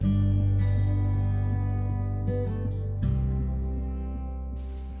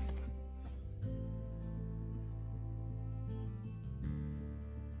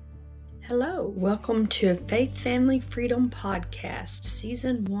Hello, welcome to Faith, Family, Freedom Podcast,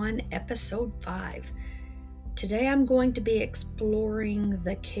 Season 1, Episode 5. Today I'm going to be exploring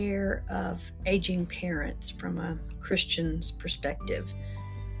the care of aging parents from a Christian's perspective.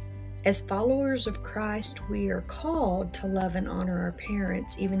 As followers of Christ, we are called to love and honor our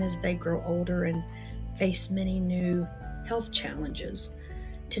parents even as they grow older and face many new health challenges.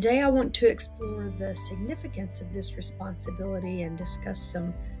 Today I want to explore the significance of this responsibility and discuss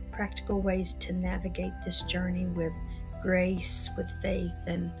some practical ways to navigate this journey with grace, with faith,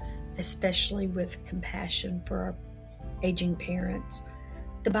 and especially with compassion for our aging parents.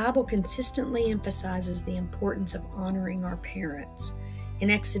 The Bible consistently emphasizes the importance of honoring our parents. In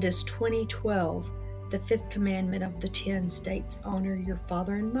Exodus 20:12, the fifth commandment of the 10 states, "Honor your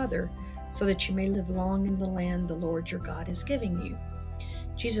father and mother, so that you may live long in the land the Lord your God is giving you."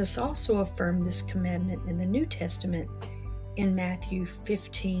 Jesus also affirmed this commandment in the New Testament in Matthew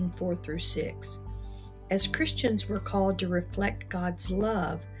 15:4-6. As Christians, we're called to reflect God's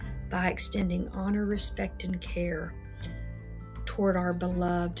love by extending honor, respect, and care toward our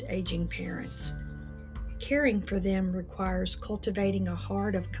beloved aging parents. Caring for them requires cultivating a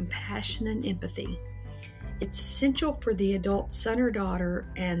heart of compassion and empathy. It's essential for the adult son or daughter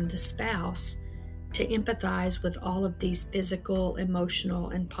and the spouse to empathize with all of these physical,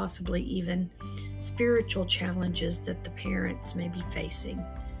 emotional, and possibly even spiritual challenges that the parents may be facing.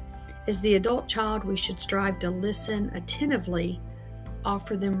 As the adult child, we should strive to listen attentively,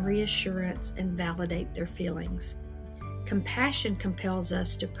 offer them reassurance, and validate their feelings. Compassion compels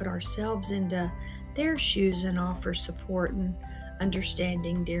us to put ourselves into their shoes and offer support and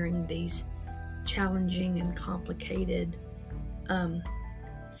understanding during these challenging and complicated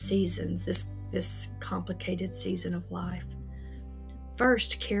seasons, this complicated season of life.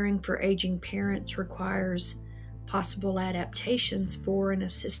 First, caring for aging parents requires possible adaptations for and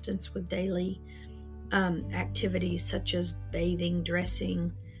assistance with daily activities such as bathing,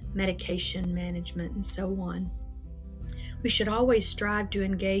 dressing, medication management, and so on. We should always strive to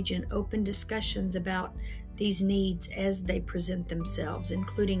engage in open discussions about these needs as they present themselves,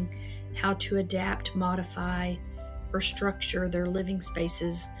 including how to adapt, modify, or structure their living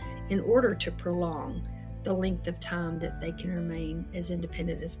spaces in order to prolong the length of time that they can remain as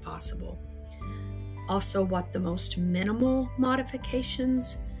independent as possible. Also, what the most minimal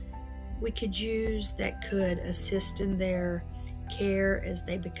modifications we could use that could assist in their care as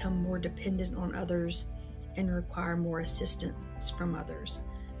they become more dependent on others and require more assistance from others.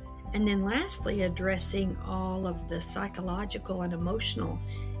 And then lastly, addressing all of the psychological and emotional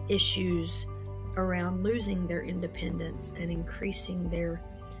issues around losing their independence and increasing their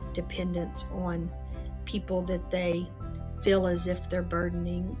dependence on people that they feel as if they're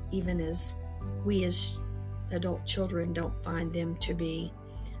burdening, even as we as adult children don't find them to be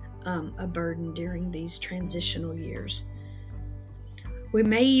a burden during these transitional years. We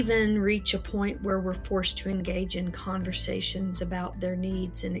may even reach a point where we're forced to engage in conversations about their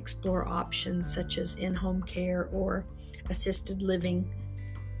needs and explore options such as in-home care or assisted living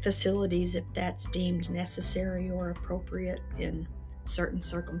facilities if that's deemed necessary or appropriate in certain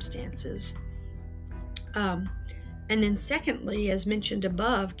circumstances. And then secondly, as mentioned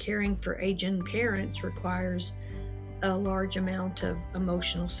above, caring for aging parents requires a large amount of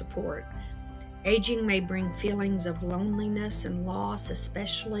emotional support. Aging may bring feelings of loneliness and loss,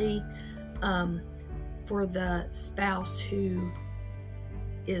 especially for the spouse who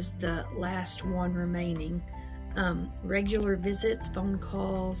is the last one remaining. Regular visits, phone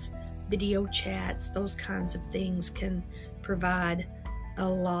calls, video chats, those kinds of things can provide a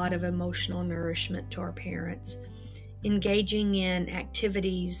lot of emotional nourishment to our parents. Engaging in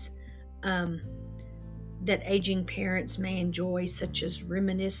activities that aging parents may enjoy, such as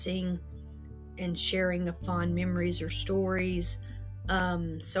reminiscing and sharing of fond memories or stories,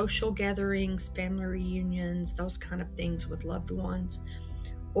 social gatherings, family reunions, those kind of things with loved ones,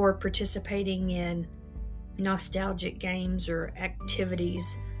 or participating in nostalgic games or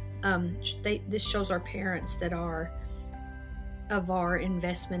activities. This shows our parents that of our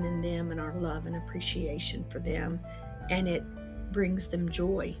investment in them and our love and appreciation for them, and it brings them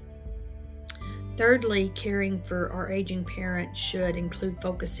joy. Thirdly, caring for our aging parents should include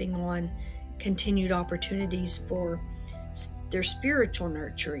focusing on continued opportunities for their spiritual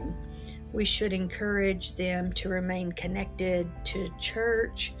nurturing. We should encourage them to remain connected to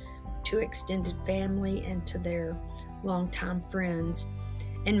church, to extended family, and to their longtime friends,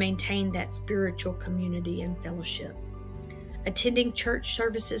 and maintain that spiritual community and fellowship. Attending church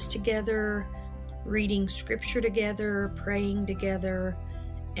services together, reading scripture together, praying together,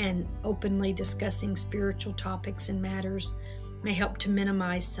 and openly discussing spiritual topics and matters may help to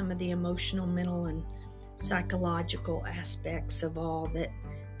minimize some of the emotional, mental, and psychological aspects of all that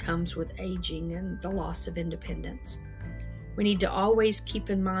comes with aging and the loss of independence. We need to always keep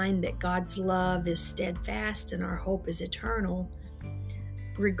in mind that God's love is steadfast and our hope is eternal,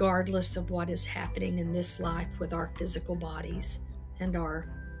 regardless of what is happening in this life with our physical bodies and our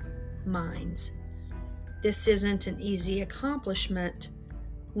minds. This isn't an easy accomplishment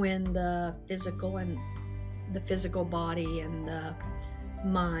when the physical body and the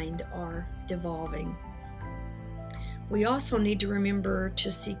mind are devolving. We also need to remember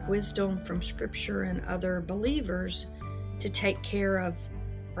to seek wisdom from Scripture and other believers to take care of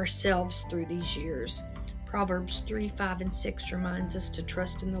ourselves through these years. Proverbs 3, 5, and 6 reminds us to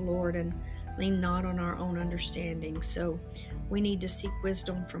trust in the Lord and lean not on our own understanding. So we need to seek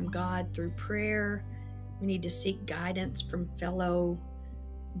wisdom from God through prayer. We need to seek guidance from fellow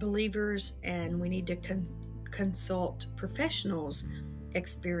believers, and we need to consult professionals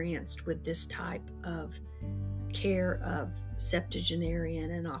experienced with this type of care of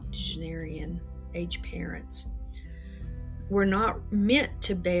septuagenarian and octogenarian age parents. We're not meant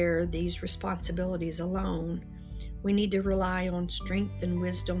to bear these responsibilities alone. We need to rely on strength and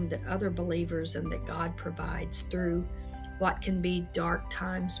wisdom that other believers and that God provides through what can be dark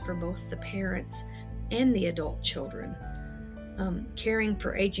times for both the parents and the adult children. Caring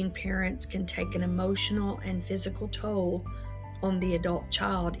for aging parents can take an emotional and physical toll on the adult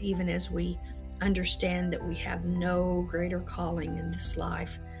child, even as we understand that we have no greater calling in this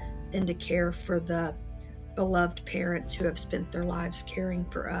life than to care for the beloved parents who have spent their lives caring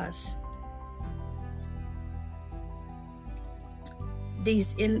for us.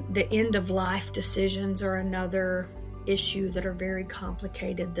 The end of life decisions are another issue that are very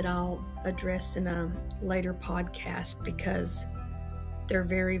complicated that I'll address in a later podcast, because they're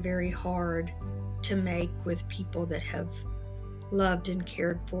very, very hard to make with people that have loved and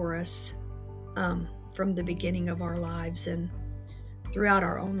cared for us from the beginning of our lives and throughout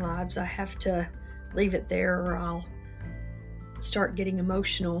our own lives. I have to leave it there or I'll start getting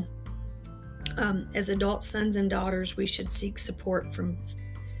emotional. As adult sons and daughters, we should seek support from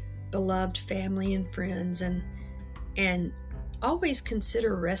beloved family and friends, and always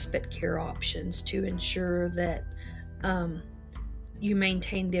consider respite care options to ensure that you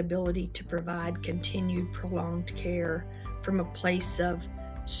maintain the ability to provide continued prolonged care from a place of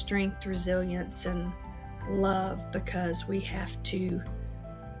strength, resilience, and love, because we have to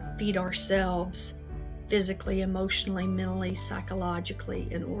feed ourselves physically, emotionally, mentally, psychologically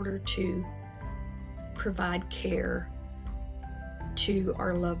in order to provide care to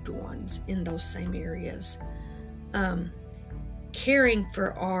our loved ones in those same areas. Caring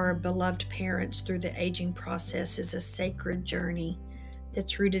for our beloved parents through the aging process is a sacred journey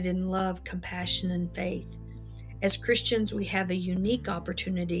that's rooted in love, compassion, and faith. As Christians, we have a unique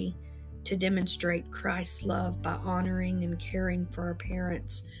opportunity to demonstrate Christ's love by honoring and caring for our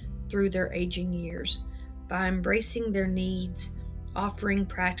parents through their aging years. By embracing their needs, offering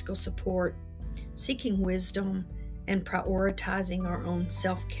practical support, seeking wisdom, and prioritizing our own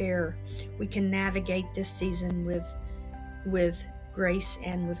self-care, we can navigate this season with grace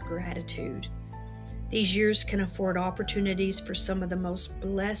and with gratitude. These years can afford opportunities for some of the most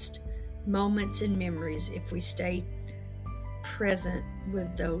blessed moments and memories if we stay present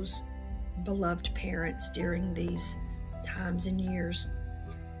with those beloved parents during these times and years.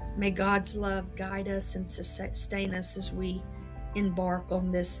 May God's love guide us and sustain us as we embark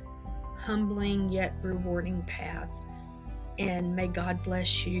on this humbling yet rewarding path. And may God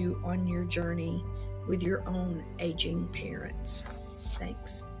bless you on your journey with your own aging parents.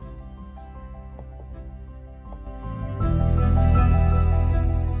 Thanks.